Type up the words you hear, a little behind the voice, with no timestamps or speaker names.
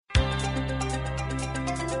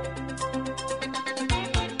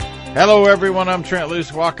Hello, everyone. I'm Trent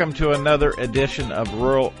Luce. Welcome to another edition of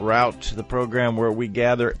Rural Route, the program where we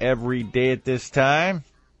gather every day at this time,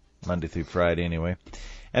 Monday through Friday anyway.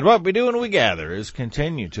 And what we do when we gather is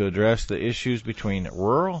continue to address the issues between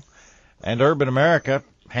rural and urban America.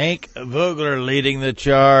 Hank Vogler leading the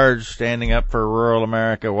charge, standing up for rural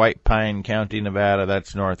America, White Pine County, Nevada.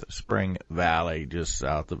 That's North Spring Valley, just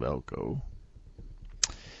south of Elko.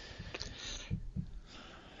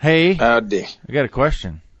 Hey, Howdy. I got a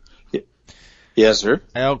question. Yes, sir.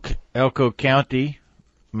 Elko County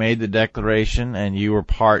made the declaration, and you were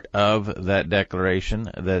part of that declaration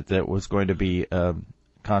that was going to be a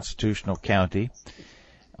constitutional county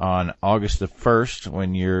on August the 1st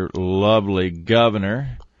when your lovely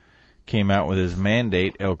governor came out with his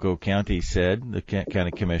mandate. Elko County said, the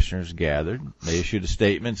county commissioners gathered. They issued a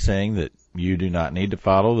statement saying that you do not need to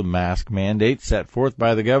follow the mask mandate set forth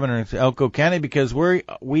by the governor of Elko County because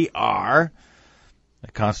we are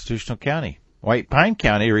a constitutional county. White Pine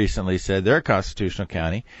County recently said they're a constitutional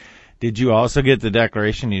county. Did you also get the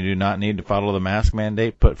declaration you do not need to follow the mask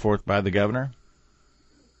mandate put forth by the governor?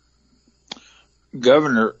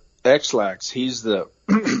 Governor Ex-Lax, he's the,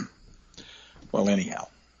 well, anyhow,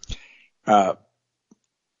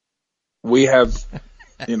 we have,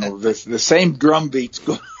 the same drum beats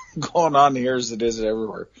going on here as it is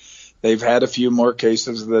everywhere. They've had a few more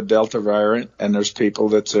cases of the Delta variant, and there's people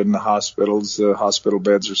that's in the hospitals. The hospital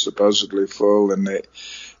beds are supposedly full, and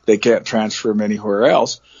they can't transfer them anywhere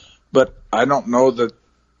else. But I don't know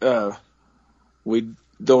that we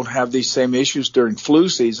don't have these same issues during flu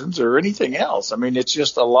seasons or anything else. I mean, it's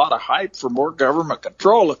just a lot of hype for more government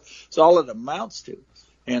control. It's all it amounts to.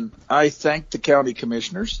 And I thank the county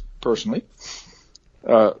commissioners, personally,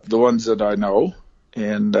 the ones that I know,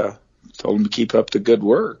 and told them to keep up the good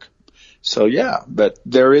work. So, yeah, but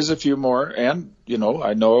there is a few more. And,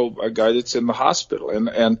 I know a guy that's in the hospital.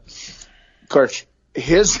 And of course,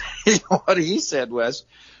 what he said was,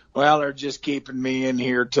 well, they're just keeping me in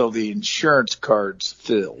here till the insurance card's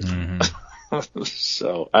filled. Mm-hmm.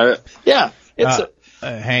 So, it's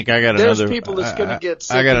Hank, I got there's another. There's people that's going to get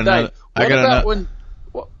sick. I got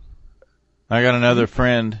another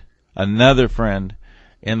friend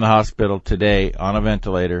in the hospital today on a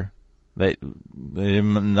ventilator. They're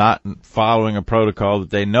not following a protocol that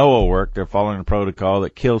they know will work. They're following a protocol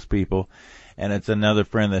that kills people. And it's another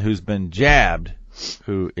friend who's been jabbed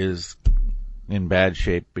who is in bad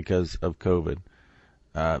shape because of COVID.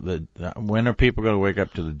 When are people going to wake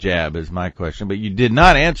up to the jab is my question. But you did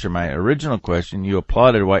not answer my original question. You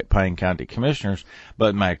applauded White Pine County commissioners.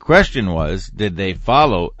 But my question was, did they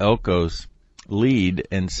follow Elko's lead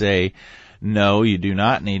and say, no, you do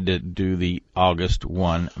not need to do the August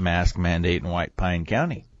 1 mask mandate in White Pine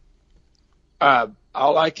County?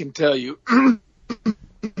 All I can tell you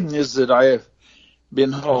is that I have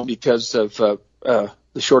been home because of the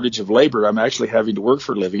shortage of labor. I'm actually having to work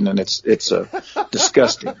for a living, and it's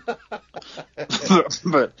disgusting.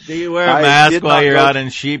 But do you wear a mask while you're out in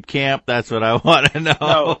sheep camp? That's what I want to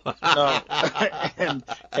know. No.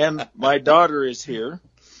 and my daughter is here.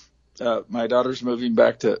 My daughter's moving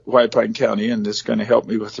back to White Pine County and is going to help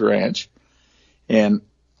me with the ranch. And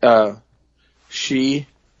she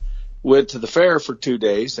went to the fair for 2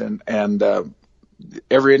 days, and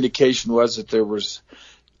every indication was that there was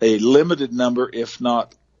a limited number, if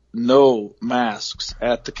not no, masks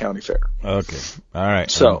at the county fair. Okay, all right.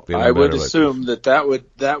 So I would assume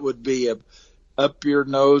that would be a up your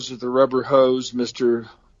nose with the rubber hose, Mr.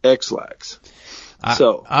 Ex-Lax.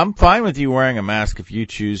 So I'm fine with you wearing a mask if you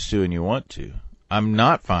choose to and you want to. I'm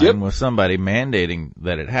not fine with somebody mandating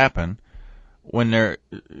that it happen when they're,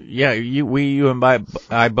 you and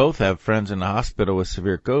I both have friends in the hospital with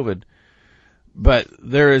severe COVID, but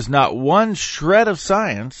there is not one shred of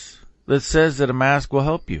science that says that a mask will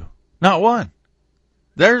help you. Not one.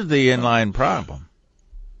 There's the inline problem.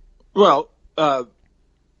 Well,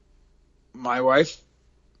 my wife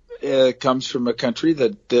comes from a country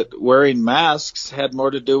that wearing masks had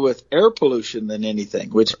more to do with air pollution than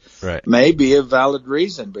anything, which may be a valid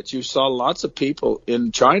reason. But you saw lots of people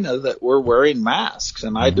in China that were wearing masks,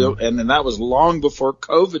 and and that was long before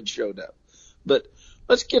COVID showed up. But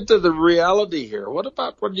let's get to the reality here. What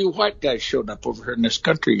about when you white guys showed up over here in this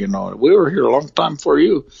country? We were here a long time before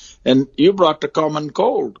you, and you brought the common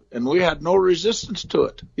cold, and we had no resistance to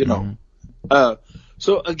it.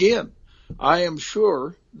 So again, I am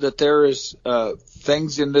sure that there is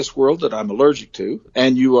things in this world that I'm allergic to,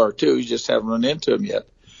 and you are too. You just haven't run into them yet.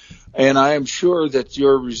 And I am sure that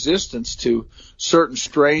your resistance to certain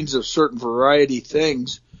strains of certain variety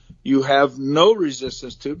things, you have no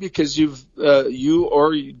resistance to because you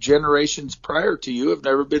or generations prior to you have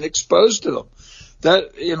never been exposed to them.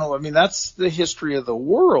 That, I mean, that's the history of the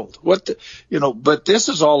world. But this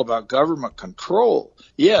is all about government control.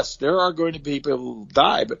 Yes, there are going to be people who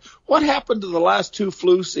die, but what happened to the last 2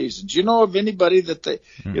 flu seasons? You know of anybody that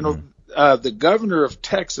the governor of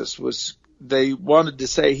Texas they wanted to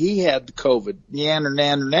say he had COVID,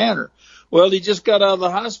 nanner. Well, he just got out of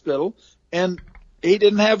the hospital and he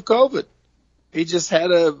didn't have COVID. He just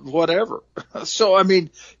had a whatever. So, I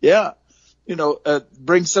mean, yeah.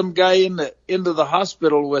 Bring some guy into the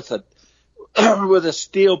hospital with a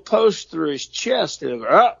steel post through his chest. And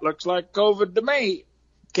looks like COVID to me.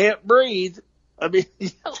 Can't breathe. I mean,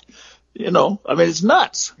 it's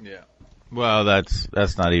nuts. Yeah. Well,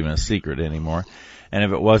 that's not even a secret anymore. And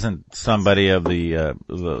if it wasn't somebody of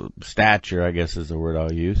the stature, I guess is the word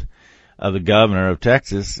I'll use, of the governor of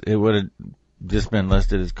Texas, it would have just been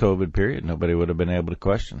listed as COVID, period. Nobody would have been able to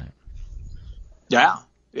question it. Yeah.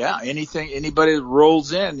 Yeah, anybody that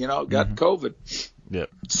rolls in, got COVID. Yep.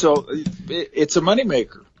 So it's a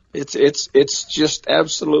moneymaker. It's just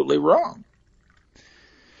absolutely wrong.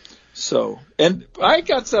 So, and I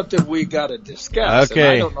got something we got to discuss. Okay. And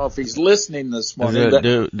I don't know if he's listening this morning.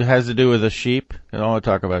 Has to do with a sheep? I don't want to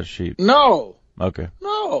talk about sheep. No. Okay.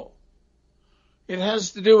 No. It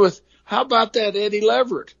has to do with, how about that Eddie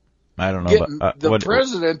Leverett? I don't know. Getting the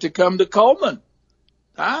president to come to Coleman.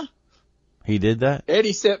 Huh? He did that?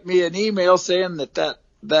 Eddie sent me an email saying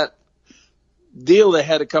that deal they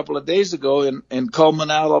had a couple of days ago in Coleman,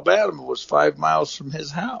 Alabama was 5 miles from his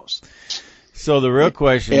house. So the real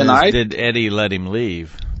question is, did Eddie let him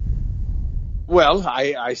leave? Well,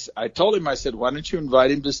 I told him, I said, why don't you invite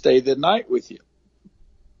him to stay the night with you?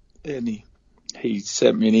 And he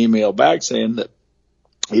sent me an email back saying that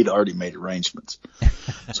he'd already made arrangements.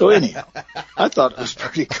 So anyhow, I thought it was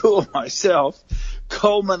pretty cool myself.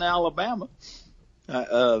 Coleman, Alabama.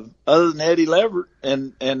 Other than Eddie Leverett,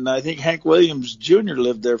 and I think Hank Williams Jr.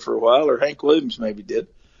 lived there for a while, or Hank Williams maybe did.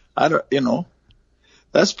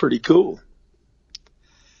 That's pretty cool.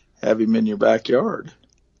 Have him in your backyard.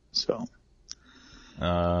 So.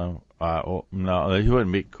 No, he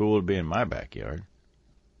wouldn't be cool to be in my backyard.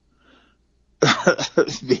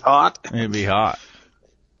 It'd be hot. It'd be hot.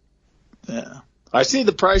 Yeah. I see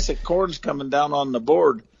the price of corn's coming down on the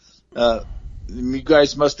board. You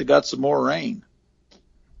guys must have got some more rain.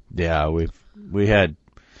 Yeah, we had.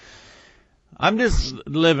 I'm just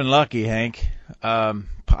living lucky, Hank.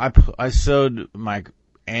 I sowed my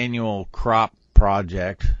annual crop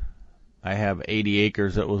project. I have 80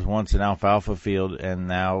 acres that was once an alfalfa field, and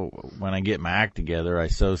now when I get my act together, I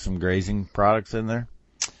sow some grazing products in there.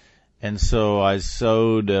 And so I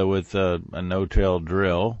sowed with a no-till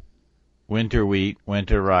drill, winter wheat,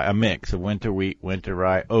 winter rye, a mix of winter wheat, winter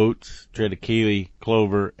rye, oats, triticale,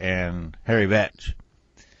 clover, and hairy vetch.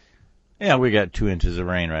 Yeah, we got 2 inches of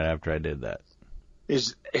rain right after I did that.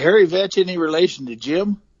 Is hairy vetch any relation to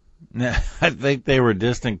Jim? I think they were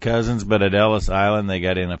distant cousins, but at Ellis Island they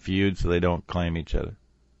got in a feud, so they don't claim each other.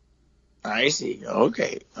 I see.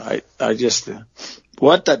 Okay. I just,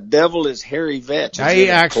 what the devil is hairy vetch? Is it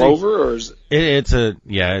actually, clover or is it?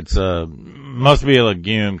 It's a, must be a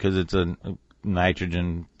legume because it's a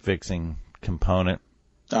nitrogen fixing component,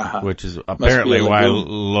 which is apparently why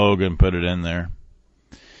Logan put it in there.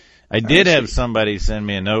 I did have somebody send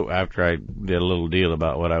me a note after I did a little deal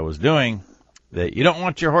about what I was doing, that you don't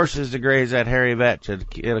want your horses to graze that hairy vetch.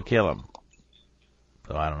 It'll kill them.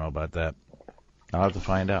 So I don't know about that. I'll have to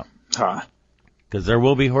find out. Because there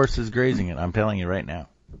will be horses grazing it. I'm telling you right now.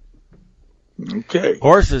 Okay.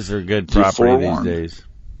 Horses are good property these days.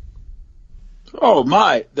 Oh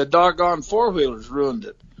my, the doggone four-wheelers ruined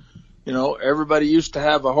it. Everybody used to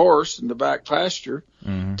have a horse in the back pasture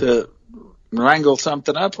to wrangle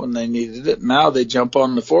something up when they needed it. Now they jump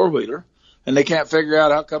on the four-wheeler. And they can't figure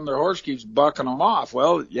out how come their horse keeps bucking them off.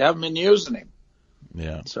 Well, you haven't been using him.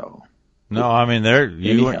 Yeah. So. No, I mean,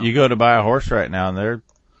 you go to buy a horse right now and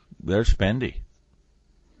they're spendy.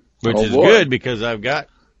 Which is good because I've got,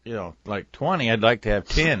 like 20. I'd like to have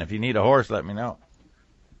 10. If you need a horse, let me know.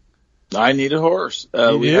 I need a horse.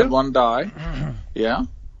 We had one die. Yeah.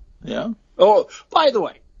 Yeah. Oh, by the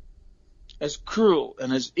way, as cruel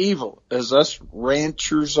and as evil as us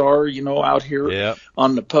ranchers are, out here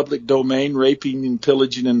on the public domain, raping and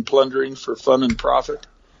pillaging and plundering for fun and profit,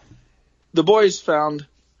 the boys found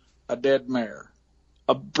a dead mare,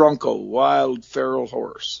 a bronco, wild feral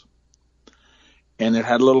horse. And it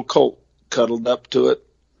had a little colt cuddled up to it,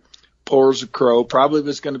 poor as a crow. Probably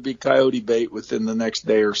was going to be coyote bait within the next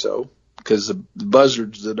day or so because the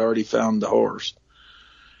buzzards had already found the horse.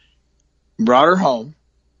 Brought her home.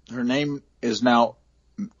 Her name is now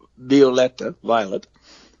Violet,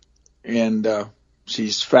 and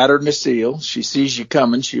She's fatter than a seal. She sees you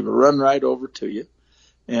coming. She will run right over to you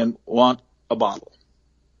and want a bottle.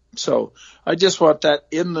 So I just want that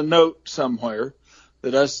in the note somewhere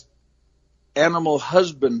that us animal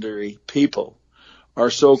husbandry people are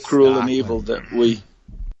so cruel and evil that we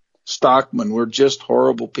stockmen, we're just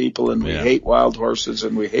horrible people, and we hate wild horses,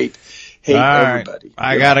 and we hate everybody. Right.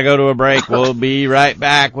 I got to go to a break. We'll be right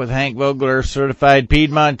back with Hank Vogler, certified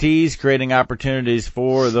Piedmontese, creating opportunities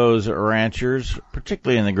for those ranchers,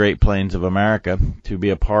 particularly in the Great Plains of America, to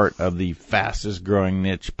be a part of the fastest growing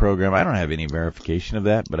niche program. I don't have any verification of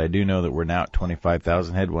that, but I do know that we're now at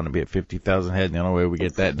 25,000 head, want to be at 50,000 head, and the only way we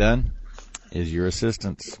get that done is your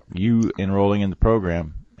assistance, you enrolling in the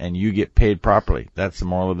program, and you get paid properly. That's the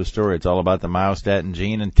moral of the story. It's all about the myostatin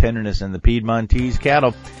gene and tenderness in the Piedmontese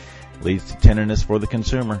cattle. Leads to tenderness for the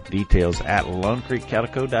consumer. Details at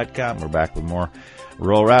LoneCreekCattleCo.com. We're back with more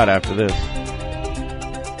Rural Route after this.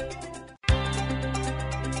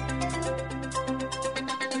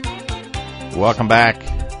 Welcome back.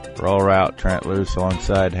 Rural Route, Trent Loos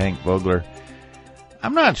alongside Hank Vogler.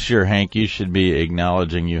 I'm not sure, Hank, you should be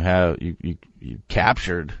acknowledging you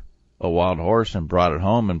captured a wild horse and brought it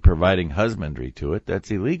home and providing husbandry to it. That's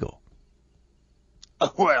illegal.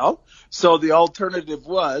 Well, so the alternative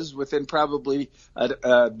was within probably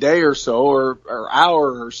a day or so or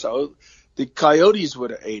hour or so, the coyotes would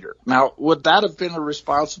have ate her. Now, would that have been a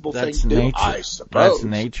responsible thing to do? I suppose. That's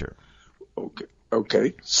nature.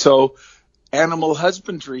 Okay. So animal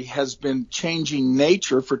husbandry has been changing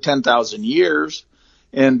nature for 10,000 years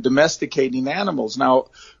and domesticating animals. Now,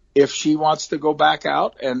 if she wants to go back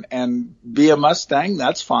out and be a Mustang,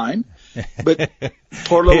 that's fine. But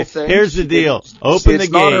poor little thing. Here's the deal. Open the gate.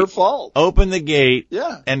 It's not her fault. Open the gate.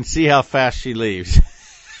 Yeah. And see how fast she leaves.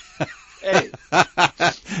 Hey.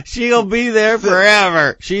 She'll be there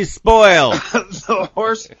forever. She's spoiled. The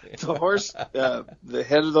horse, the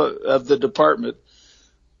head of the department,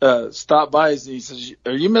 stopped by and he says,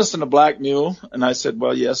 "Are you missing a black mule?" And I said,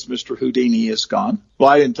 "Well, yes, Mr. Houdini is gone." Well,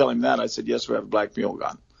 I didn't tell him that. I said, "Yes, we have a black mule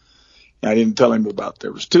gone." I didn't tell him about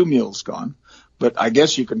there was 2 mules gone, but I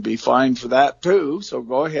guess you can be fined for that too. So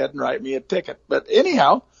go ahead and write me a ticket. But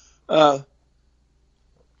anyhow, I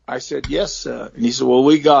said, yes. And he said, "Well,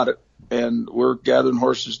 we got it and we're gathering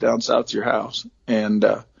horses down south of your house and,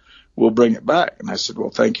 we'll bring it back." And I said,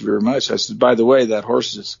 "Well, thank you very much." I said, "By the way,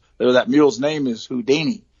 that mule's name is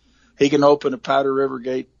Houdini. He can open a Powder River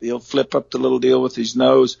gate. He'll flip up the little deal with his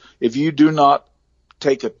nose. If you do not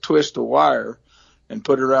take a twist of wire and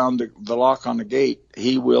put it around the lock on the gate,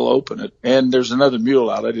 he will open it." And there's another mule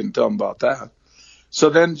out. I didn't tell him about that. So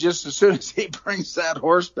then just as soon as he brings that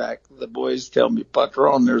horse back, the boys tell me,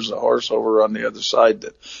 "Patron, there's a horse over on the other side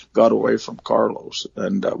that got away from Carlos."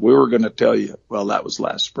 And we were going to tell you, well, that was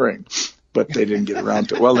last spring, but they didn't get around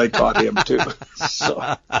to it. Well, they caught him too.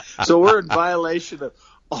 So we're in violation of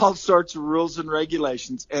all sorts of rules and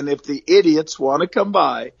regulations. And if the idiots want to come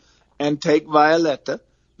by and take Violetta,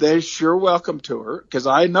 they're sure welcome to her, because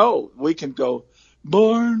I know we can go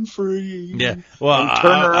born free. Yeah. Well, and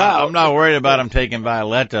turn her out. I'm not worried about them taking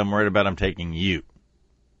Violetta. I'm worried about them taking you.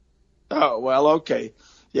 Oh, well, okay.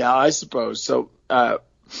 Yeah, I suppose. So, 3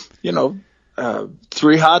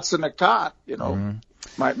 hots in a cot,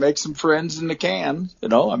 might make some friends in the can.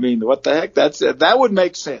 I mean, what the heck? That's it. That would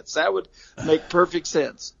make sense. That would make perfect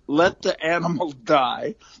sense. Let the animal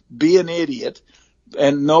die, be an idiot,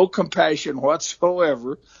 and no compassion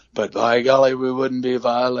whatsoever. But by golly, we wouldn't be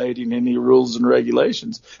violating any rules and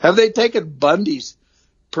regulations. Have they taken Bundy's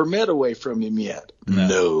permit away from him yet?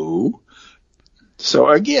 No. So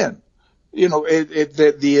again, the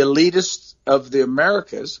elitists of the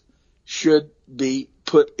Americas should be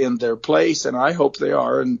put in their place, and I hope they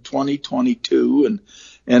are in 2022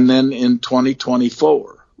 and then in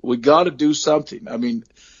 2024. We got to do something. I mean,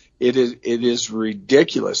 it is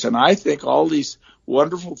ridiculous, and I think all these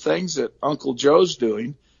wonderful things that Uncle Joe's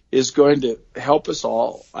doing is going to help us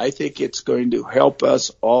all. I think it's going to help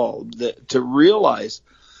us all to realize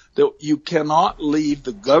that you cannot leave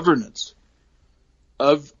the governance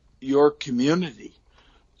of your community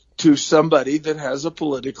to somebody that has a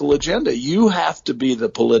political agenda. You have to be the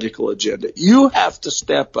political agenda. You have to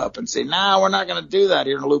step up and say, "No, we're not going to do that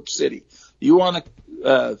here in Loop City." You want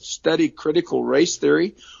to study critical race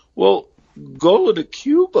theory? Well, go to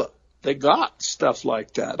Cuba. They got stuff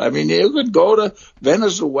like that. I mean, you could go to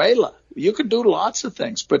Venezuela. You could do lots of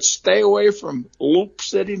things, but stay away from Loop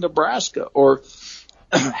City, Nebraska, or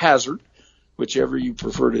Hazard, whichever you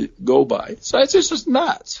prefer to go by. So it's just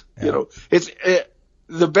nuts. Yeah. It's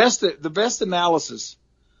the best analysis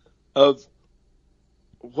of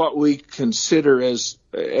what we consider as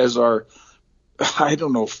our I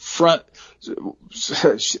don't know,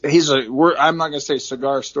 I'm not going to say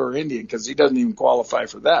cigar store Indian because he doesn't even qualify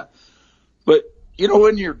for that. But,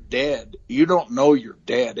 when you're dead, you don't know you're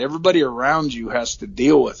dead. Everybody around you has to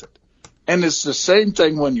deal with it. And it's the same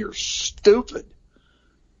thing when you're stupid.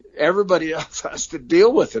 Everybody else has to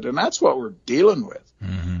deal with it, and that's what we're dealing with.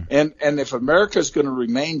 Mm-hmm. And if America's going to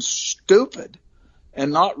remain stupid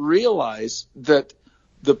and not realize that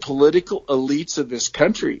the political elites of this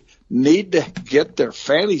country need to get their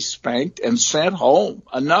fannies spanked and sent home.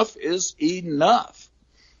 Enough is enough.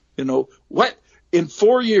 What in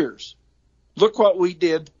 4 years, look what we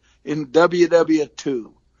did in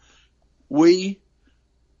WW2. We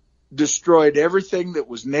destroyed everything that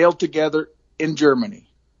was nailed together in Germany.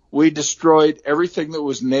 We destroyed everything that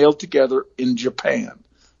was nailed together in Japan.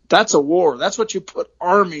 That's a war. That's what you put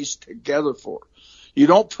armies together for. You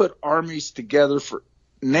don't put armies together for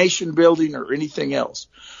nation building or anything else.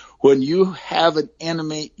 When you have an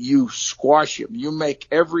enemy, you squash him. You make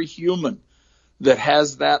every human that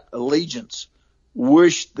has that allegiance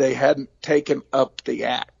wish they hadn't taken up the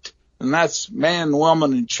act. And that's man,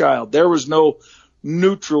 woman, and child. There was no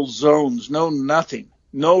neutral zones, no nothing,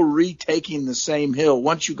 no retaking the same hill.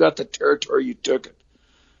 Once you got the territory, you took it.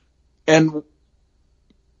 And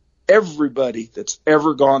everybody that's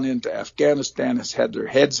ever gone into Afghanistan has had their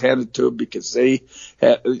heads handed to them because they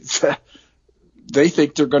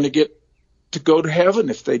think they're going to get to go to heaven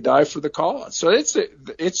if they die for the cause. So it's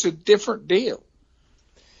a different deal.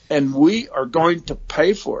 And we are going to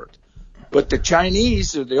pay for it. But the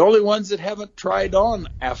Chinese are the only ones that haven't tried on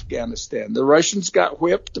Afghanistan. The Russians got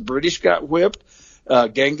whipped. The British got whipped.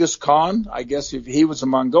 Genghis Khan, I guess if he was a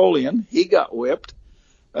Mongolian, he got whipped.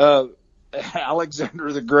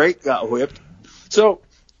 Alexander the Great got whipped. So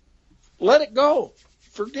let it go.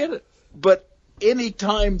 Forget it. But any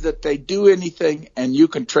time that they do anything and you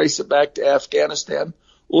can trace it back to Afghanistan,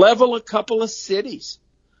 level a couple of cities.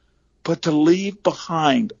 But to leave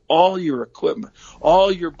behind all your equipment,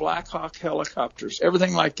 all your Black Hawk helicopters,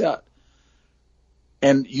 everything like that.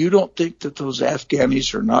 And you don't think that those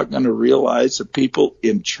Afghanis are not going to realize the people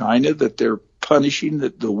in China that they're punishing, the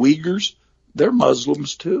Uyghurs, they're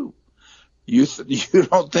Muslims too. You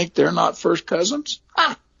don't think they're not first cousins?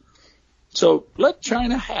 So let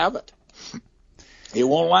China have it. It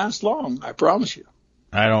won't last long, I promise you.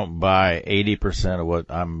 I don't buy 80% of what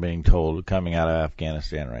I'm being told coming out of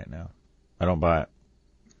Afghanistan right now. I don't buy it.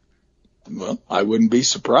 Well, I wouldn't be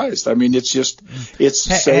surprised. I mean, it's the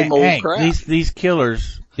same old crap. These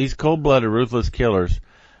killers, these cold-blooded, ruthless killers,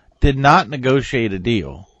 did not negotiate a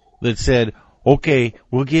deal that said, okay,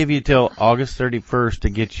 we'll give you till August 31st to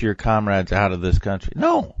get your comrades out of this country.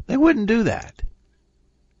 No, they wouldn't do that.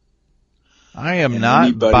 I am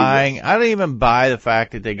not buying. I don't even buy the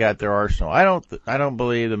fact that they got their arsenal. I don't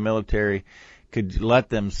believe the military could let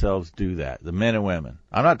themselves do that. The men and women.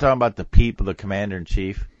 I'm not talking about the people, the commander in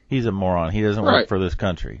chief. He's a moron. He doesn't work for this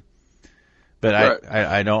country. But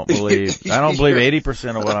I don't believe. I don't believe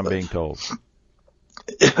 80% of what I'm being told.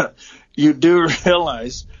 You do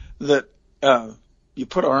realize that you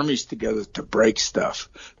put armies together to break stuff,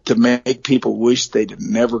 to make people wish they'd have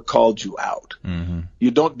never called you out. Mm-hmm.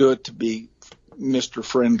 You don't do it to be Mr.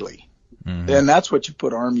 Friendly. Mm-hmm. And that's what you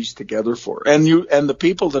put armies together for. And the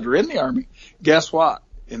people that are in the army, guess what?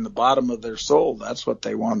 In the bottom of their soul, that's what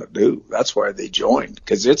they want to do. That's why they joined,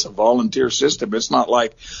 because it's a volunteer system. It's not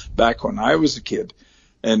like back when I was a kid.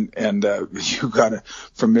 And you got it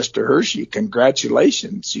from Mr. Hershey.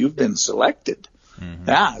 Congratulations, you've been selected. Mm-hmm.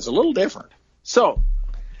 Yeah, it's a little different. So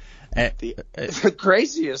the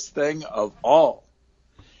craziest thing of all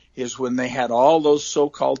is when they had all those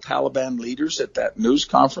so-called Taliban leaders at that news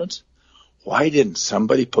conference. Why didn't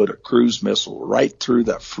somebody put a cruise missile right through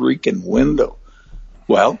the freaking window?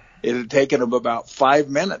 Well, it had taken them about 5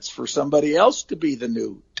 minutes for somebody else to be the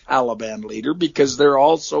new Taliban leader because they're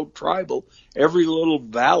all so tribal. Every little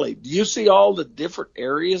valley. Do you see all the different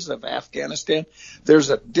areas of Afghanistan? There's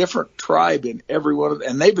a different tribe in every one of them,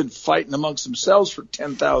 and they've been fighting amongst themselves for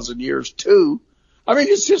 10,000 years too. I mean,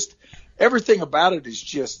 it's just everything about it is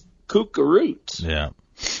just kookaroots. Yeah.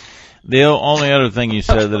 The only other thing you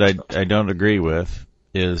said that I don't agree with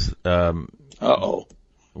is World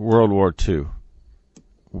War II.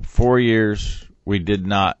 4 years we did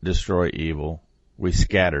not destroy evil. We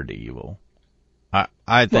scattered evil.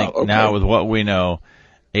 I think now with what we know,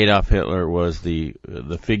 Adolf Hitler was the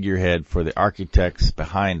figurehead for the architects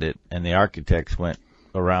behind it, and the architects went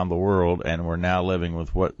around the world, and we're now living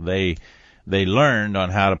with what they learned on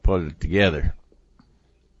how to put it together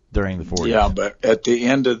during the 40s. Yeah, but at the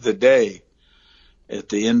end of the day,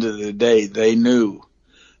 they knew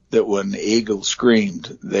that when the eagle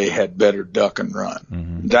screamed, they had better duck and run.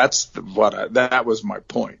 Mm-hmm. That was my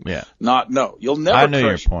point. Yeah. You'll never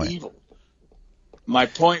crush your point. evil. My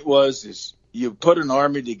point is you put an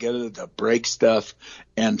army together to break stuff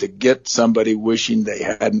and to get somebody wishing they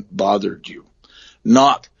hadn't bothered you,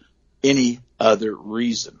 not any other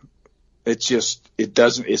reason.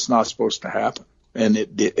 It's not supposed to happen. And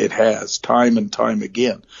it has time and time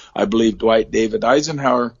again. I believe Dwight David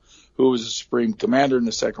Eisenhower, who was a supreme commander in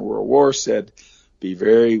the Second World War, said, be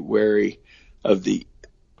very wary of the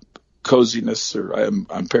coziness, or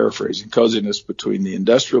I'm paraphrasing, coziness between the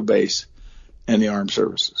industrial base and the armed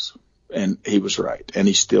services. And he was right. And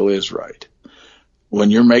he still is right. When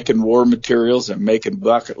you're making war materials and making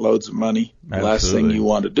bucket loads of money, the last thing you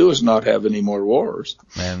want to do is not have any more wars.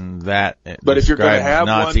 And that but if you're going to have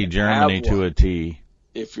Nazi one, Germany to a T.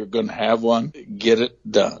 If you're going to have one, get it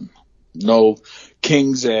done. No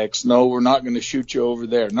King's X. No, we're not going to shoot you over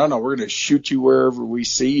there. No, we're going to shoot you wherever we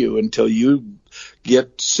see you until you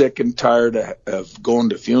get sick and tired of going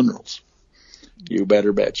to funerals. You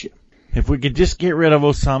better bet you. If we could just get rid of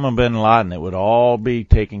Osama bin Laden, it would all be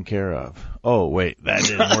taken care of. Oh, wait, that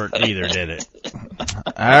didn't work either, did it?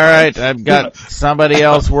 All right, I've got somebody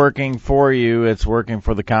else working for you. It's working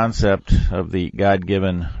for the concept of the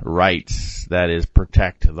God-given rights, that is,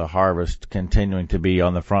 protect the harvest, continuing to be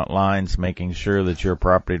on the front lines, making sure that your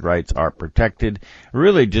property rights are protected,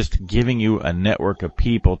 really just giving you a network of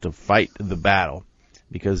people to fight the battle.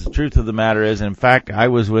 Because the truth of the matter is, in fact, I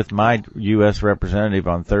was with my U.S. representative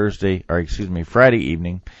on Friday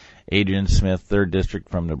evening, Adrian Smith, 3rd District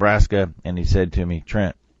from Nebraska, and he said to me,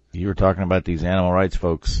 Trent, you were talking about these animal rights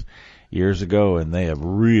folks years ago, and they have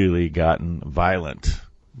really gotten violent.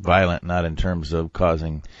 Violent not in terms of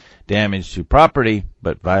causing damage to property,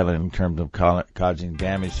 but violent in terms of causing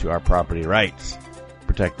damage to our property rights.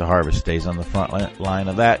 Protect the Harvest stays on the front line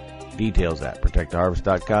of that. Details at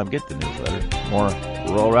protecttheharvest.com. Get the newsletter. More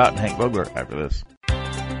Rural Route and Hank Vogler after this.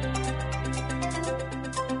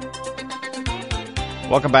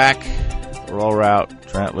 Welcome back. Rural Route,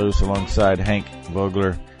 Trent Loos alongside Hank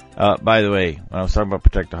Vogler. By the way, when I was talking about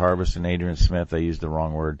Protect the Harvest and Adrian Smith, I used the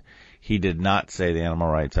wrong word. He did not say the animal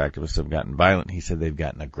rights activists have gotten violent. He said they've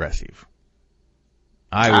gotten aggressive.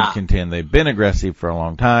 I would contend they've been aggressive for a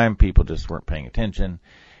long time. People just weren't paying attention.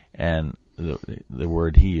 And the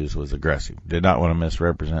word he used was aggressive. Did not want to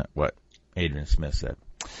misrepresent what Adrian Smith said.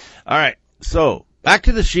 All right, so back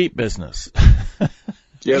to the sheep business.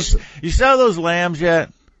 Yes, sir. You sell those lambs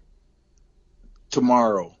yet?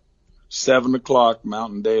 Tomorrow, 7 o'clock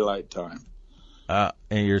Mountain Daylight Time. And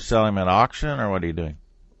you're selling them at auction, or what are you doing?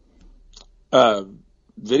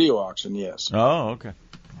 Video auction, yes. Oh, okay.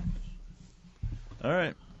 All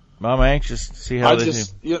right. Well, I'm anxious to see how they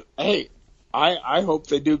do. Hey, I hope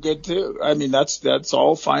they do good too. I mean, that's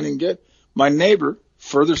all fine and good. My neighbor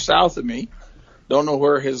further south of me, don't know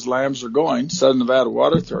where his lambs are going, Southern Nevada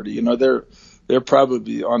Water Authority. You know, they're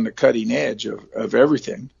probably on the cutting edge of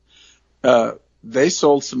everything. They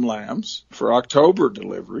sold some lambs for October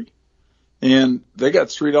delivery, and they got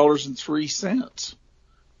 $3.03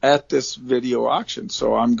 at this video auction.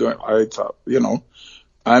 So I thought,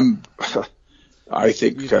 I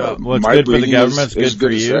think what's my good for the breeding government's is good for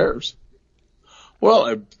good as you. theirs.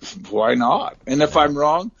 Well, why not? And if I'm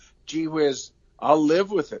wrong, gee whiz, I'll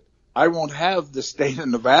live with it. I won't have the state of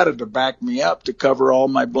Nevada to back me up to cover all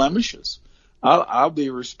my blemishes. I'll be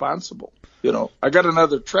responsible. I got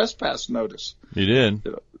another trespass notice. You did?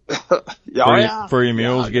 Yeah. For your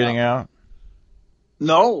mules getting out?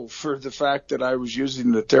 No, for the fact that I was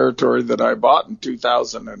using the territory that I bought in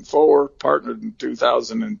 2004, partnered in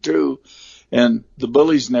 2002, and the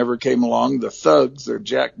bullies never came along. The thugs, the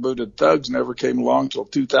jackbooted thugs, never came along till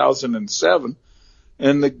 2007,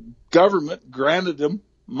 and the government granted them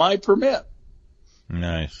my permit.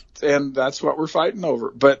 Nice. And that's what we're fighting over.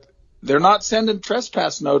 But they're not sending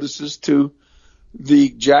trespass notices to the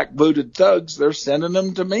jackbooted thugs. They're sending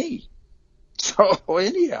them to me. So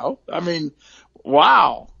anyhow, I mean,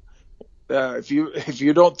 wow. If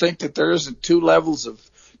you don't think that there isn't 2 levels of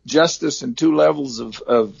justice and 2 levels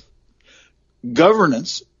of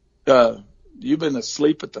governance, you've been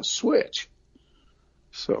asleep at the switch.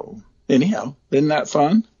 So anyhow, isn't that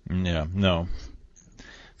fun? Yeah, no.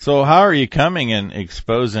 So how are you coming and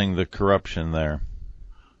exposing the corruption there?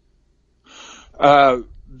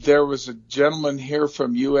 There was a gentleman here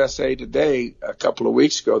from USA Today a couple of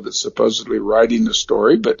weeks ago that's supposedly writing the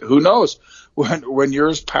story, but who knows? When you're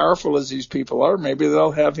as powerful as these people are, maybe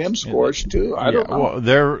they'll have him squashed too. I don't know.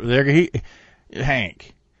 Well,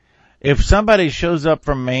 Hank, if somebody shows up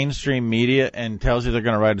from mainstream media and tells you they're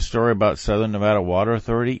going to write a story about Southern Nevada Water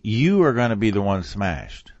Authority, you are going to be the one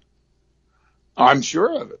smashed. I'm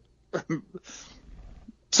sure of it.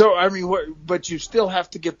 So, I mean, but you still have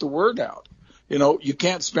to get the word out. You know, you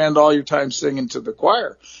can't spend all your time singing to the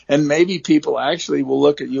choir. And maybe people actually will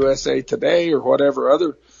look at USA Today or whatever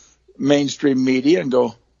other mainstream media and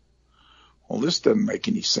go, well, this doesn't make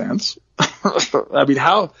any sense. I mean,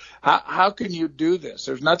 how can you do this?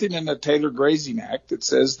 There's nothing in the Taylor Grazing Act that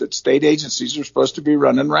says that state agencies are supposed to be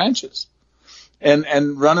running ranches and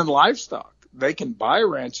running livestock. They can buy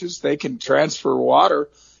ranches. They can transfer water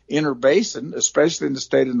interbasin, especially in the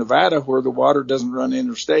state of Nevada, where the water doesn't run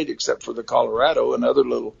interstate except for the Colorado and other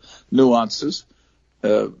little nuances.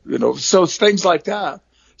 You know, so it's things like that.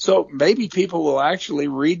 So maybe people will actually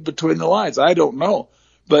read between the lines. I don't know,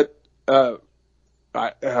 but I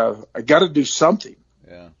got to do something.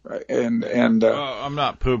 Yeah. Right? And I'm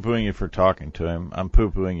not poo-pooing you for talking to him. I'm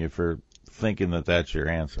poo-pooing you for thinking that that's your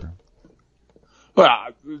answer. Well,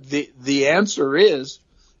 the answer is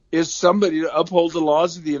somebody to uphold the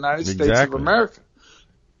laws of the United States of America.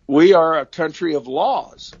 We are a country of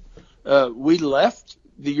laws. We left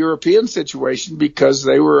the European situation because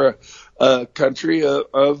they were a country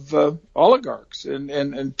of oligarchs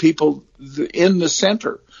and people in the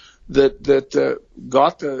center that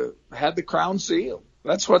had the crown seal.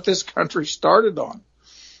 That's what this country started on,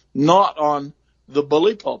 not on the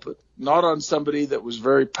bully pulpit, not on somebody that was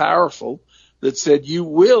very powerful that said you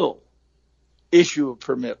will issue a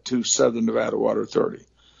permit to Southern Nevada Water Authority.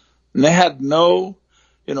 And they had no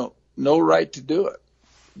right to do it.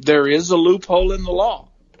 There is a loophole in the law.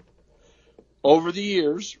 Over the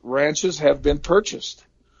years, ranches have been purchased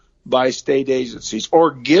by state agencies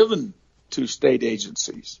or given to state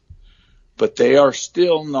agencies, but they are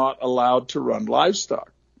still not allowed to run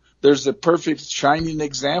livestock. There's a perfect shining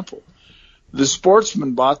example. The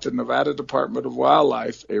Sportsman bought the Nevada Department of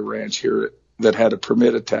Wildlife a ranch here that had a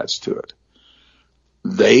permit attached to it.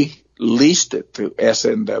 They leased it to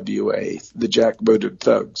SNWA, the jackbooted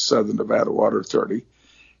thugs, Southern Nevada Water Authority,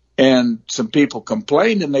 and some people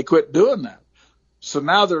complained and they quit doing that. So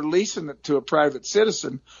now they're leasing it to a private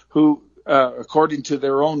citizen who, according to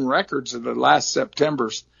their own records of the last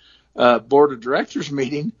September's board of directors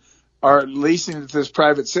meeting, are leasing it to this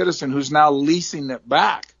private citizen who's now leasing it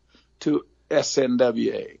back to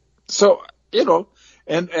SNWA. So, you know,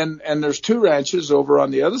 and there's two ranches over on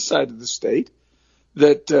the other side of the state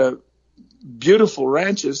that beautiful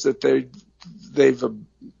ranches that they've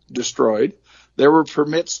destroyed. There were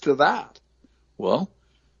permits to that. Well,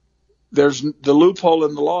 there's the loophole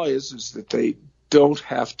in the law is that they don't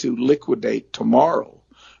have to liquidate tomorrow,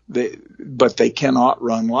 but they cannot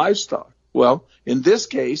run livestock. Well, in this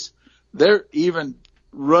case, they're even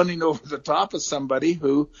running over the top of somebody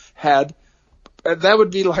who had. That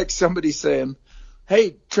would be like somebody saying,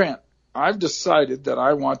 "Hey, Trent, I've decided that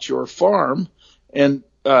I want your farm, and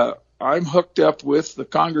I'm hooked up with the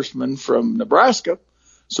congressman from Nebraska,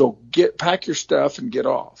 so pack your stuff and get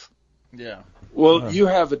off." Yeah. Well, you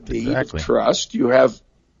have a deed of trust. You have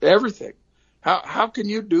everything. How can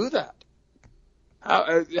you do that?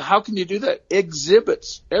 How can you do that?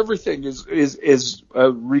 Exhibits, everything is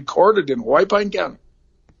recorded in White Pine County,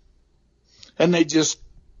 and they just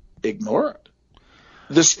ignore it.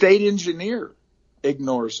 The state engineer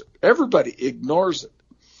ignores it. Everybody ignores it,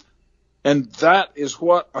 and that is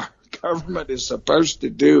what our government is supposed to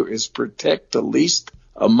do: is protect the least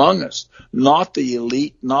among us, not the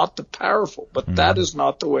elite, not the powerful. But that is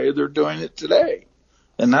not the way they're doing it today.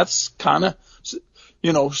 And that's kind of,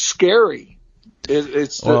 scary.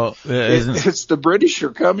 It's the British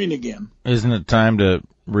are coming again. Isn't it time to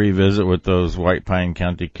revisit with those White Pine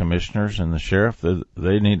County commissioners and the sheriff?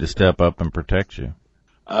 They need to step up and protect you.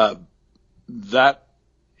 That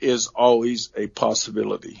is always a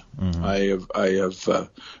possibility.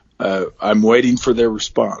 I'm waiting for their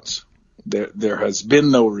response. There has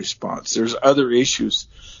been no response. There's other issues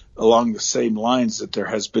along the same lines that there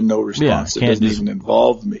has been no response. It doesn't even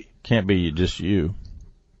involve me. Can't be just you.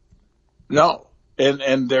 No.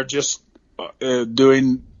 And they're just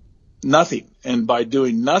doing nothing. And by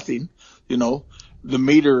doing nothing, the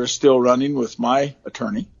meter is still running with my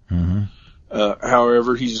attorney. Mm-hmm.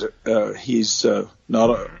 However, he's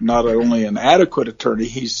not only an adequate attorney,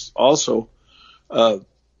 he's also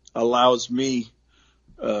allows me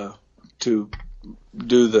to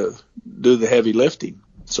do the heavy lifting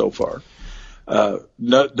so far.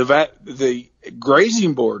 The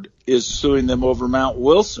grazing board is suing them over Mount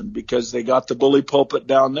Wilson because they got the bully pulpit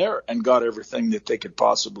down there and got everything that they could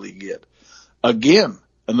possibly get. Again,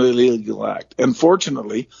 an illegal act.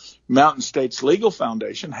 Unfortunately, Mountain States Legal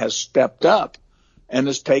Foundation has stepped up and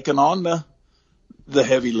has taken on the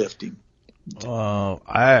heavy lifting.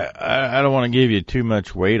 I don't want to give you too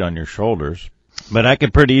much weight on your shoulders. But I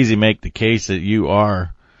could pretty easy make the case that you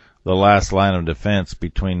are the last line of defense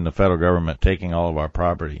between the federal government taking all of our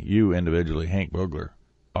property. You individually, Hank Vogler,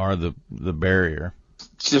 are the barrier.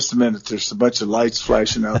 Just a minute. There's a bunch of lights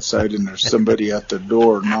flashing outside, and there's somebody at the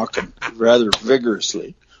door knocking rather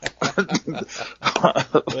vigorously. With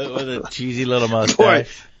a cheesy little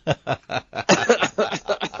mustache.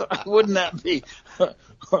 Wouldn't that be?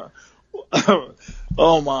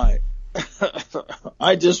 Oh my!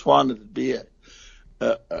 I just wanted to be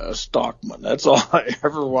a stockman. That's all I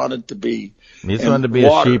ever wanted to be. You just wanted to be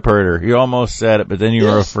a sheep herder. You almost said it, but then you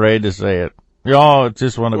were afraid to say it. You all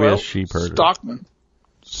just want to be a sheep herder.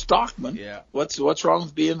 Stockman. Yeah. What's wrong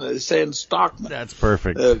with saying stockman? That's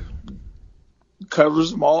perfect.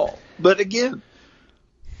 Covers them all. But again,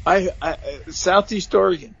 Southeast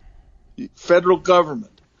Oregon, federal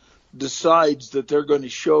government decides that they're going to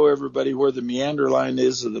show everybody where the meander line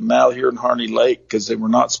is of the Malheur and Harney Lake because they were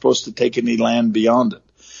not supposed to take any land beyond it.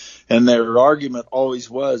 And their argument always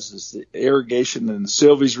is the irrigation in the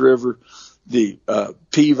Silvies River, the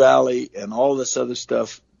P-Valley, and all this other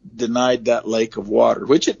stuff denied that lake of water,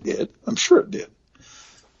 which it did. I'm sure it did.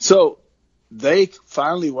 So they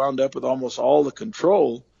finally wound up with almost all the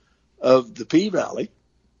control of the P-Valley.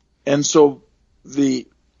 And so the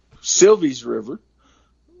Silvies River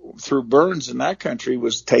through Burns in that country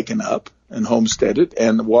was taken up and homesteaded,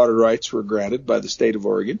 and the water rights were granted by the state of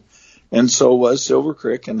Oregon. And so was Silver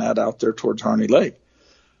Creek and that out there towards Harney Lake.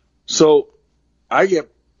 So I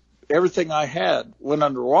get everything I had went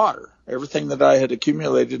underwater. Everything that I had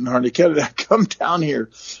accumulated in Harney County, I come down here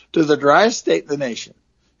to the driest state in the nation,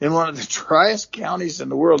 in one of the driest counties in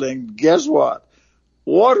the world. And guess what?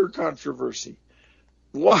 Water controversy.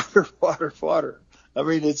 Water. I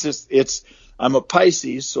mean, I'm a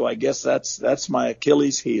Pisces, so I guess that's my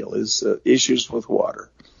Achilles heel is issues with water.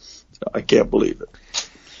 So I can't believe it.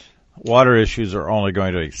 Water issues are only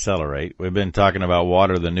going to accelerate. We've been talking about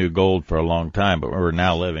water, the new gold, for a long time, but we're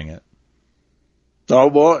now living it. Oh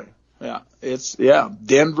boy. Yeah.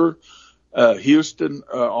 Denver, Houston,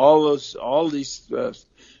 all these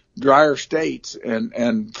drier states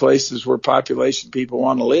and places where people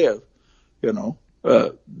want to live,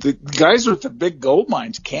 the guys with the big gold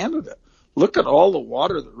mines, Canada, look at all the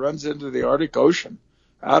water that runs into the Arctic Ocean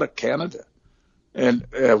out of Canada. And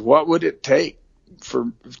what would it take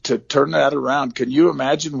to turn that around? Can you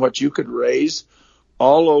imagine what you could raise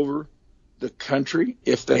all over the country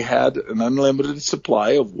if they had an unlimited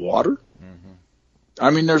supply of water? Mm-hmm. I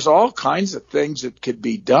mean, there's all kinds of things that could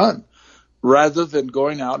be done rather than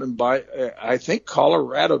going out and buy. I think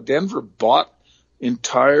Denver bought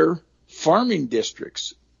entire farming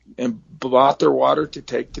districts and bought their water to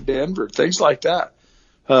take to Denver, things like that,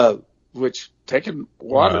 which taking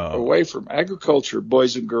water away from agriculture,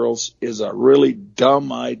 boys and girls, is a really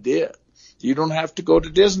dumb idea. You don't have to go to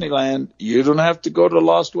Disneyland. You don't have to go to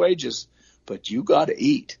Lost Wages, but you got to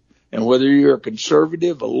eat. And whether you're a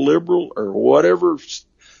conservative, a liberal, or whatever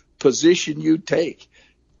position you take,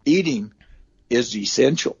 eating is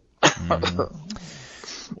essential.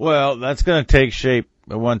 Mm-hmm. Well, that's going to take shape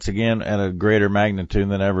once again at a greater magnitude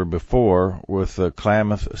than ever before with the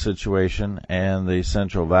Klamath situation and the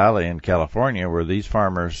Central Valley in California, where these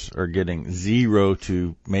farmers are getting 0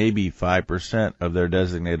 to maybe 5% of their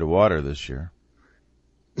designated water this year.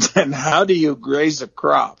 And how do you graze a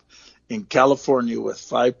crop in California with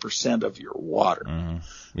 5% of your water?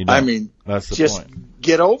 Mm-hmm. I mean, that's the just point.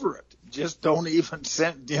 Get over it. Just don't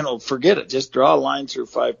even forget it. Just draw a line through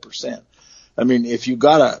 5%. I mean, if you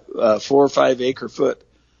got a 4 or 5 acre foot,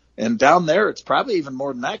 and down there it's probably even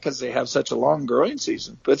more than that because they have such a long growing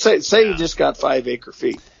season. But say you just got 5 acre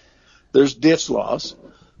feet, there's ditch loss.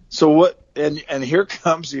 So what? And here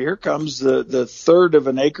comes the third of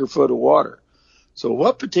an acre foot of water. So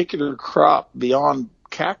what particular crop beyond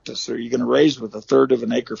cactus are you going to raise with a third of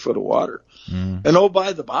an acre foot of water? Mm. And oh,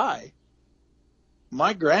 by the by,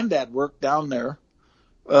 my granddad worked down there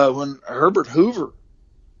when Herbert Hoover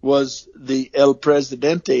was the El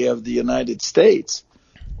Presidente of the United States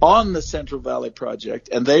on the Central Valley Project,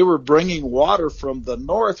 and they were bringing water from the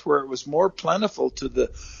north where it was more plentiful to the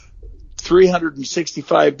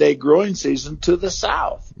 365-day growing season to the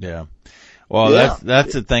south. Yeah. Well,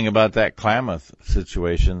 that's the thing about that Klamath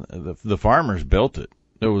situation. The farmers built it.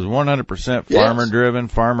 It was 100% farmer driven,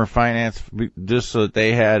 farmer financed, just so that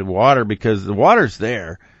they had water, because the water's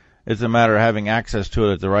there. It's a matter of having access to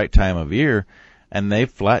it at the right time of year. And they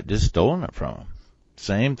flat just stolen it from them.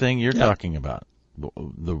 Same thing you're talking about,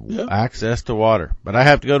 the access to water. But I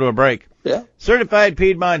have to go to a break. Yeah. Certified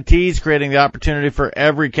Piedmontese, creating the opportunity for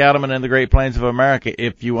every cattleman in the Great Plains of America.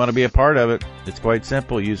 If you want to be a part of it, it's quite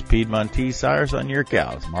simple. Use Piedmontese sires on your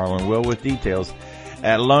cows. Marlon Will with details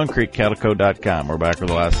at LoneCreekCattleCo.com. We're back with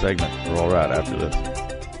the last segment. Roll right after this.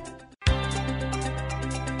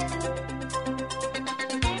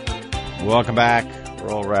 Welcome back.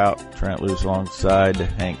 Roll Route. Trent Loos alongside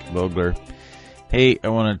Hank Vogler. Hey, I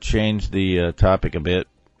want to change the topic a bit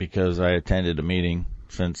because I attended a meeting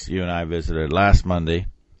since you and I visited last Monday.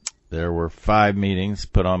 There were 5 meetings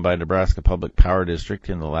put on by Nebraska Public Power District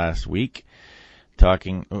in the last week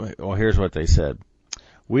talking. Well, here's what they said.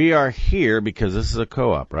 We are here because this is a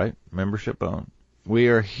co-op, right? Membership owned. We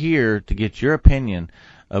are here to get your opinion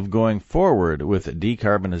of going forward with the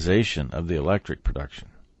decarbonization of the electric production.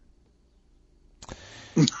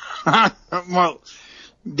 Well,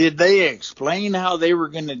 did they explain how they were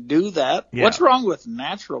going to do that? Yeah. What's wrong with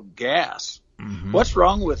natural gas? Mm-hmm. What's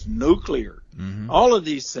wrong with nuclear? Mm-hmm. All of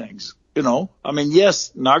these things, I mean,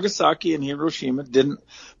 yes, Nagasaki and Hiroshima didn't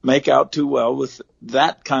make out too well with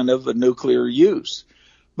that kind of a nuclear use.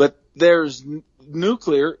 But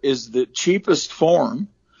nuclear is the cheapest form,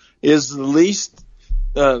 is the least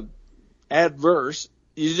adverse.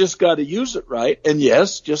 You just got to use it right. And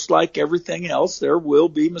yes, just like everything else, there will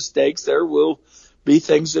be mistakes. There will be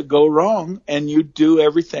things that go wrong, and you do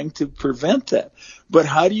everything to prevent that. But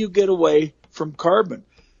how do you get away from carbon?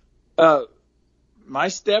 My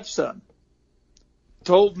stepson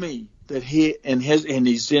told me that he's in his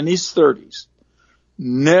 30s,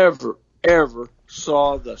 never ever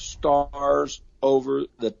saw the stars over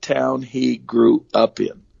the town he grew up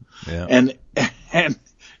in. Yeah. And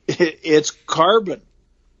it's carbon.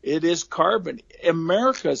 It is carbon.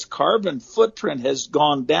 America's carbon footprint has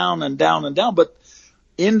gone down and down and down, but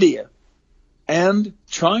India and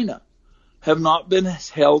China have not been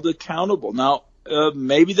held accountable. Now,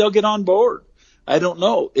 maybe they'll get on board. I don't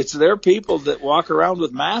know. It's their people that walk around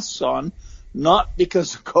with masks on, not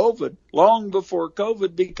because of COVID, long before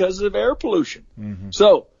COVID, because of air pollution. Mm-hmm.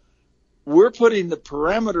 So we're putting the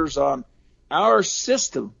parameters on our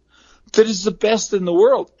system that is the best in the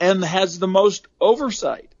world and has the most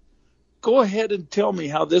oversight. Go ahead and tell me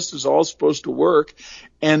how this is all supposed to work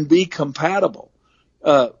and be compatible.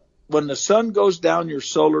 When the sun goes down, your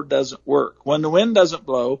solar doesn't work. When the wind doesn't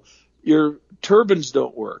blow, your turbines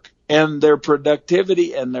don't work. And their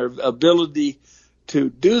productivity and their ability to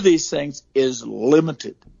do these things is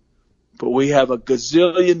limited. But we have a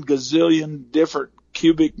gazillion different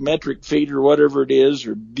cubic metric feet or whatever it is,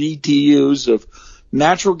 or BTUs of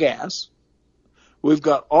natural gas. We've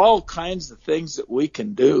got all kinds of things that we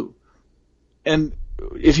can do. And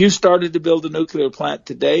if you started to build a nuclear plant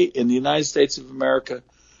today in the United States of America,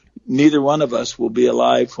 neither one of us will be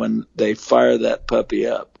alive when they fire that puppy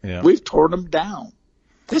up. Yeah. We've torn them down.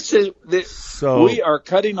 We are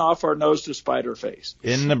cutting off our nose to spite our face.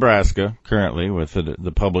 In Nebraska, currently, with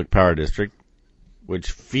the Public Power District,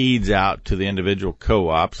 which feeds out to the individual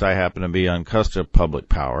co-ops, I happen to be on Custa Public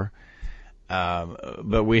Power,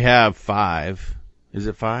 but we have 5. Is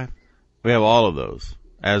it 5? We have all of those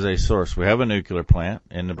as a source. We have a nuclear plant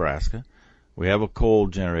in Nebraska. We have a coal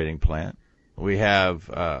generating plant. We have,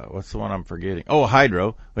 what's the one I'm forgetting? Oh,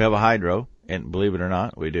 hydro. We have a hydro, and believe it or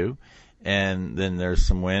not, we do. And then there's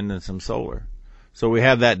some wind and some solar. So we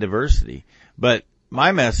have that diversity. But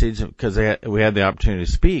my message, because we had the opportunity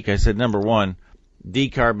to speak, I said, number one,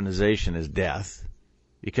 decarbonization is death,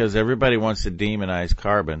 because everybody wants to demonize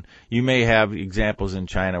carbon. You may have examples in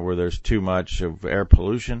China where there's too much of air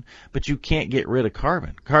pollution, but you can't get rid of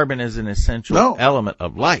carbon. Carbon is an essential element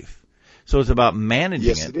of life. So it's about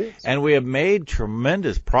managing it. It is. And we have made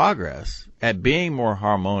tremendous progress at being more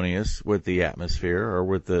harmonious with the atmosphere or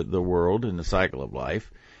with the world and the cycle of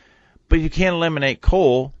life. But you can't eliminate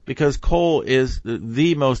coal, because coal is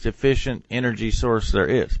the most efficient energy source there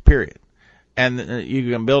is, period. And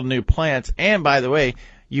you can build new plants. And by the way,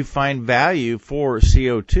 you find value for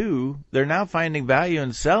CO2. They're now finding value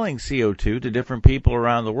in selling CO2 to different people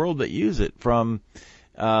around the world that use it, from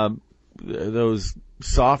those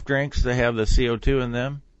soft drinks that have the CO2 in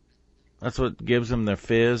them. That's what gives them their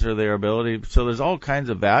fizz or their ability. So there's all kinds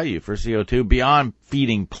of value for CO2 beyond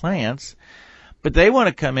feeding plants. But they want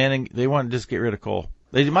to come in and they want to just get rid of coal.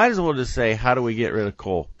 They might as well just say, how do we get rid of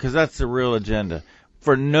coal? Because that's the real agenda,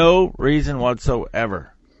 for no reason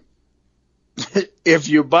whatsoever. If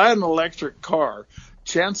you buy an electric car,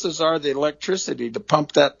 chances are the electricity to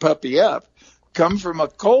pump that puppy up comes from a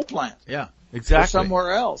coal plant. Yeah, exactly. Or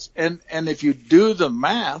somewhere else. And if you do the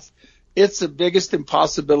math, it's the biggest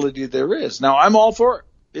impossibility there is. Now, I'm all for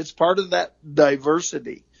it. It's part of that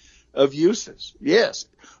diversity of uses. Yes,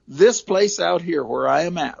 this place out here where I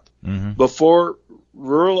am at before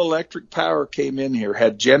rural electric power came in here,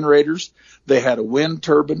 had generators, they had a wind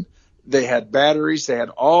turbine, they had batteries, they had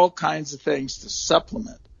all kinds of things to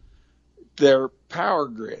supplement their power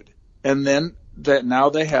grid. And then now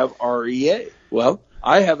they have REA. Well,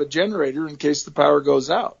 I have a generator in case the power goes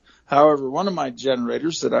out. However, one of my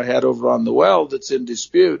generators that I had over on the well that's in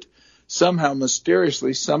dispute, somehow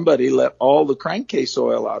mysteriously somebody let all the crankcase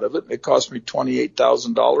oil out of it. It cost me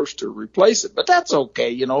 $28,000 to replace it, but that's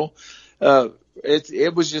okay.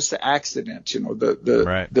 It was just an accident,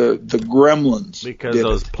 the gremlins. Because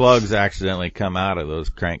those plugs accidentally come out of those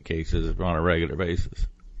crankcases on a regular basis.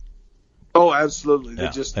 Oh, absolutely. Yeah,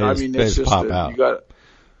 it's just pop out.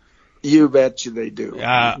 You bet you they do.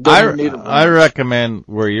 I recommend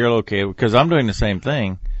where you're located, because I'm doing the same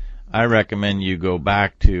thing. I recommend you go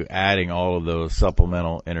back to adding all of those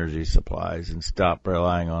supplemental energy supplies and stop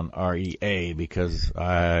relying on REA, because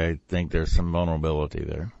I think there's some vulnerability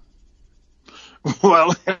there.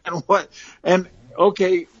 Well,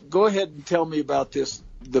 okay, go ahead and tell me about this,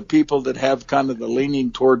 the people that have kind of the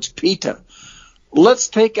leaning towards PETA. Let's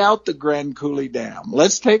take out the Grand Coulee Dam.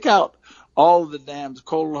 Let's take out all of the dams,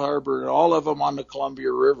 Cold Harbor, and all of them on the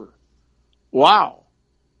Columbia River. Wow.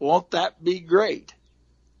 Won't that be great?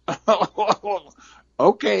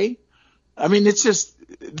 Okay. I mean, it's just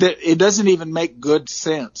that it doesn't even make good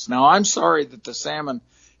sense. Now, I'm sorry that the salmon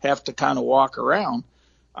have to kind of walk around.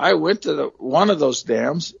 I went to one of those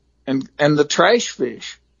dams, and the trash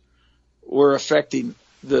fish were affecting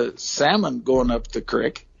the salmon going up the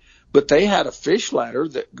creek, but they had a fish ladder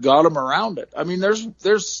that got them around it. I mean,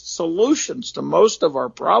 there's solutions to most of our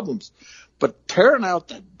problems, but tearing out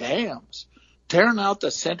the dams, tearing out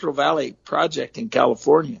the Central Valley Project in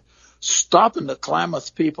California, stopping the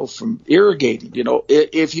Klamath people from irrigating.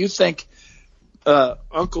 If you think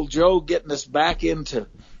Uncle Joe getting us back into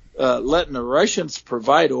letting the Russians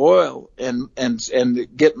provide oil and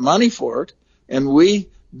get money for it, and we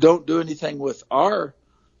don't do anything with our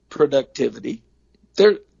productivity,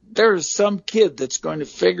 there is some kid that's going to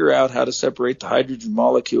figure out how to separate the hydrogen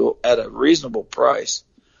molecule at a reasonable price,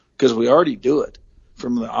 because we already do it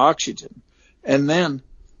from the oxygen. And then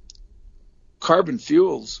carbon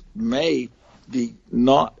fuels may be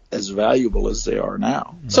not as valuable as they are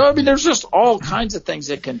now. So, I mean, there's just all kinds of things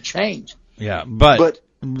that can change. Yeah, but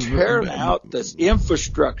tearing out this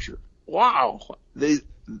infrastructure, wow.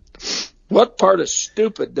 What part of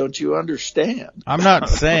stupid don't you understand? I'm not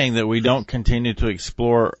saying that we don't continue to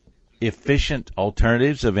explore efficient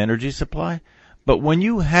alternatives of energy supply, but when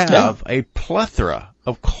you have a plethora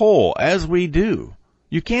of coal, as we do,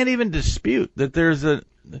 you can't even dispute that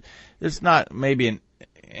it's not maybe an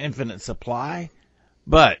infinite supply,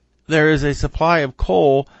 but there is a supply of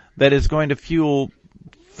coal that is going to fuel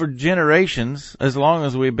for generations. As long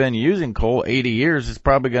as we've been using coal, 80 years, it's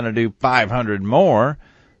probably going to do 500 more.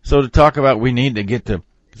 So to talk about we need to get to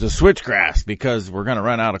switchgrass because we're going to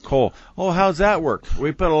run out of coal. Oh, how's that work?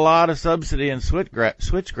 We put a lot of subsidy in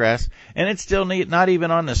switchgrass, and it's still not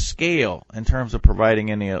even on the scale in terms of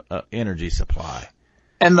providing any energy supply.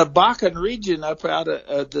 And the Bakken region up out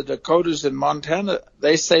of the Dakotas and Montana,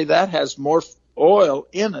 they say that has more oil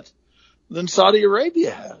in it than Saudi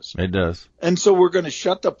Arabia has. It does. And so we're going to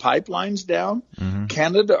shut the pipelines down. Mm-hmm.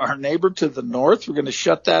 Canada, our neighbor to the north, we're going to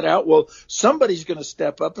shut that out. Well, somebody's going to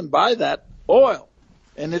step up and buy that oil,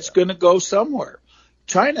 and it's going to go somewhere.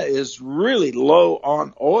 China is really low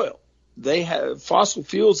on oil. They have fossil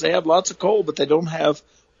fuels. They have lots of coal, but they don't have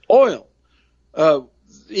oil.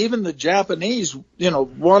 Even the Japanese,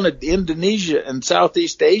 wanted Indonesia and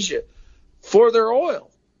Southeast Asia for their oil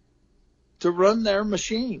to run their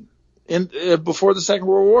machine before the Second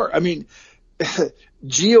World War. I mean,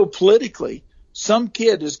 geopolitically, some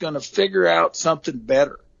kid is going to figure out something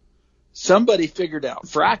better. Somebody figured out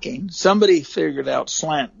fracking. Somebody figured out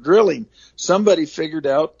slant drilling. Somebody figured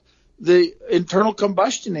out the internal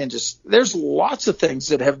combustion engines. There's lots of things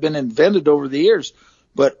that have been invented over the years,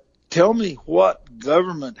 but tell me what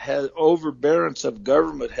overbearance of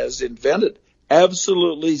government has invented.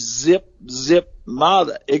 Absolutely zip,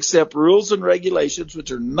 nada, except rules and regulations,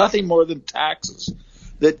 which are nothing more than taxes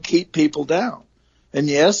that keep people down. And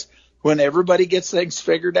yes, when everybody gets things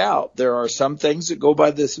figured out, there are some things that go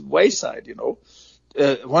by this wayside,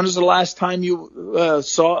 When was the last time you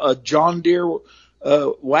saw a John Deere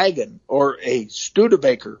wagon or a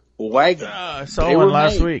Studebaker wagon? I saw one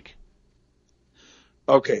last week.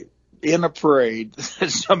 Okay. In a parade that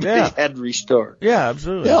somebody had restored. Yeah,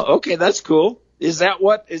 absolutely. Yeah, okay, that's cool. Is that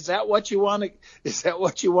what you want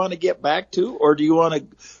to get back to, or do you want to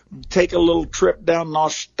take a little trip down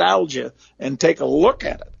nostalgia and take a look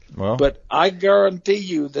at it? Well, but I guarantee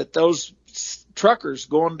you that those truckers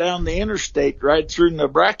going down the interstate right through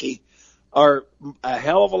Nebraska are a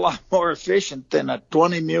hell of a lot more efficient than a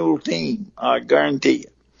 20-mule team. I guarantee you.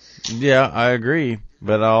 Yeah, I agree.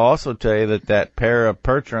 But I'll also tell you that pair of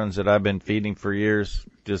Pertrons that I've been feeding for years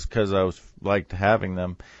just because I liked having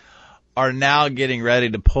them are now getting ready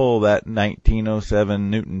to pull that 1907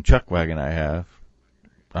 Newton chuck wagon I have.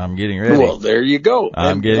 I'm getting ready. Well, there you go.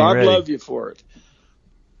 I'm getting God ready. love you for it.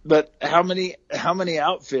 But how many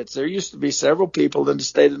outfits? There used to be several people in the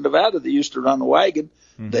state of Nevada that used to run the wagon.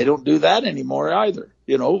 Mm-hmm. They don't do that anymore either.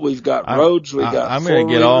 You know, we've got roads. I'm going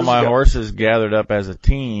to get all my horses gathered up as a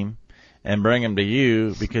team and bring them to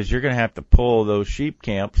you because you're going to have to pull those sheep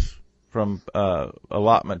camps from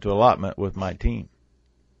allotment to allotment with my team.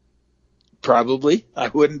 Probably. I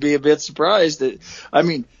wouldn't be a bit surprised.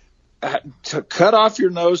 To cut off your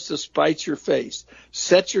nose to spite your face,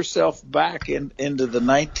 set yourself back into the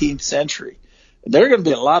 19th century. There are going to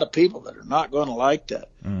be a lot of people that are not going to like that.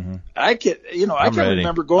 Mm-hmm. I can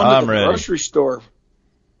remember going to the grocery store.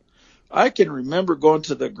 I can remember going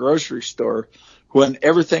to the grocery store when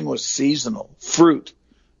everything was seasonal, fruit,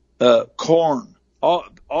 corn,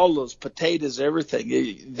 all those potatoes,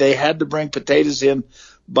 everything. They had to bring potatoes in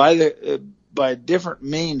by different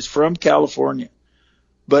means from California.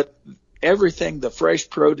 But everything, the fresh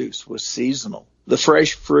produce was seasonal. The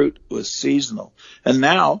fresh fruit was seasonal. And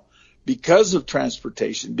now, because of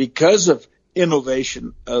transportation, because of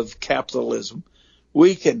innovation of capitalism,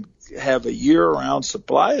 we can have a year-round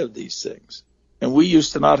supply of these things. And we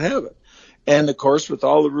used to not have it. And, of course, with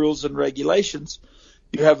all the rules and regulations,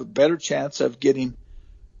 you have a better chance of getting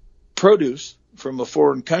produce from a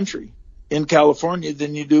foreign country in California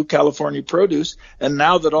than you do California produce. And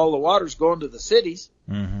now that all the water's going to the cities,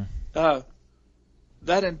 mm-hmm.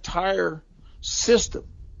 That entire system,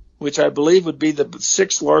 which I believe would be the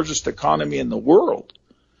 6th largest economy in the world,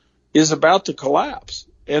 is about to collapse.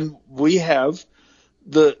 And we have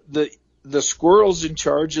the squirrels in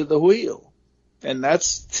charge of the wheel. And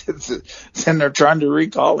then they're trying to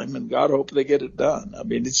recall him, and God hope they get it done. I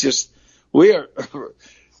mean, it's just, the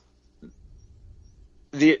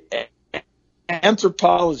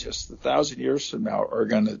anthropologists 1,000 years from now are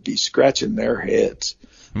going to be scratching their heads.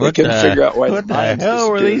 They couldn't figure out why what the hell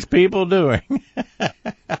were these people doing?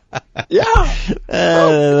 Yeah.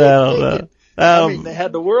 I mean, they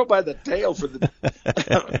had the world by the tail for the.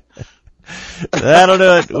 That'll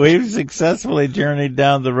do it. We've successfully journeyed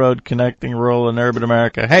down the road connecting rural and urban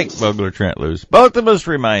America. Hank Vogler, Trent Loos. Both of us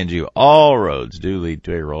remind you, all roads do lead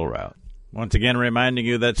to a rural route. Once again, reminding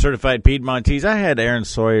you that Certified Piedmontese, I had Aaron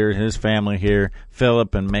Sawyer and his family here,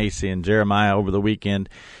 Philip and Macy and Jeremiah over the weekend,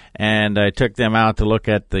 and I took them out to look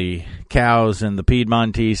at the cows and the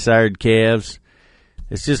Piedmontese sired calves.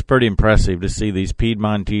 It's just pretty impressive to see these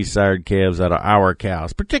Piedmontese sired calves out of our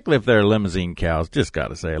cows, particularly if they're limousine cows. Just got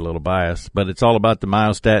to say, a little biased, but it's all about the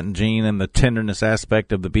myostatin gene and the tenderness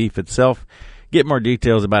aspect of the beef itself. Get more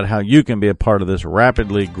details about how you can be a part of this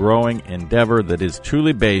rapidly growing endeavor that is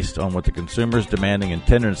truly based on what the consumer is demanding in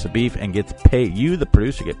tenderness of beef and gets paid. You, the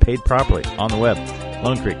producer, get paid properly on the web.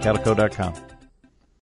 LoneCreekCattleCo.com.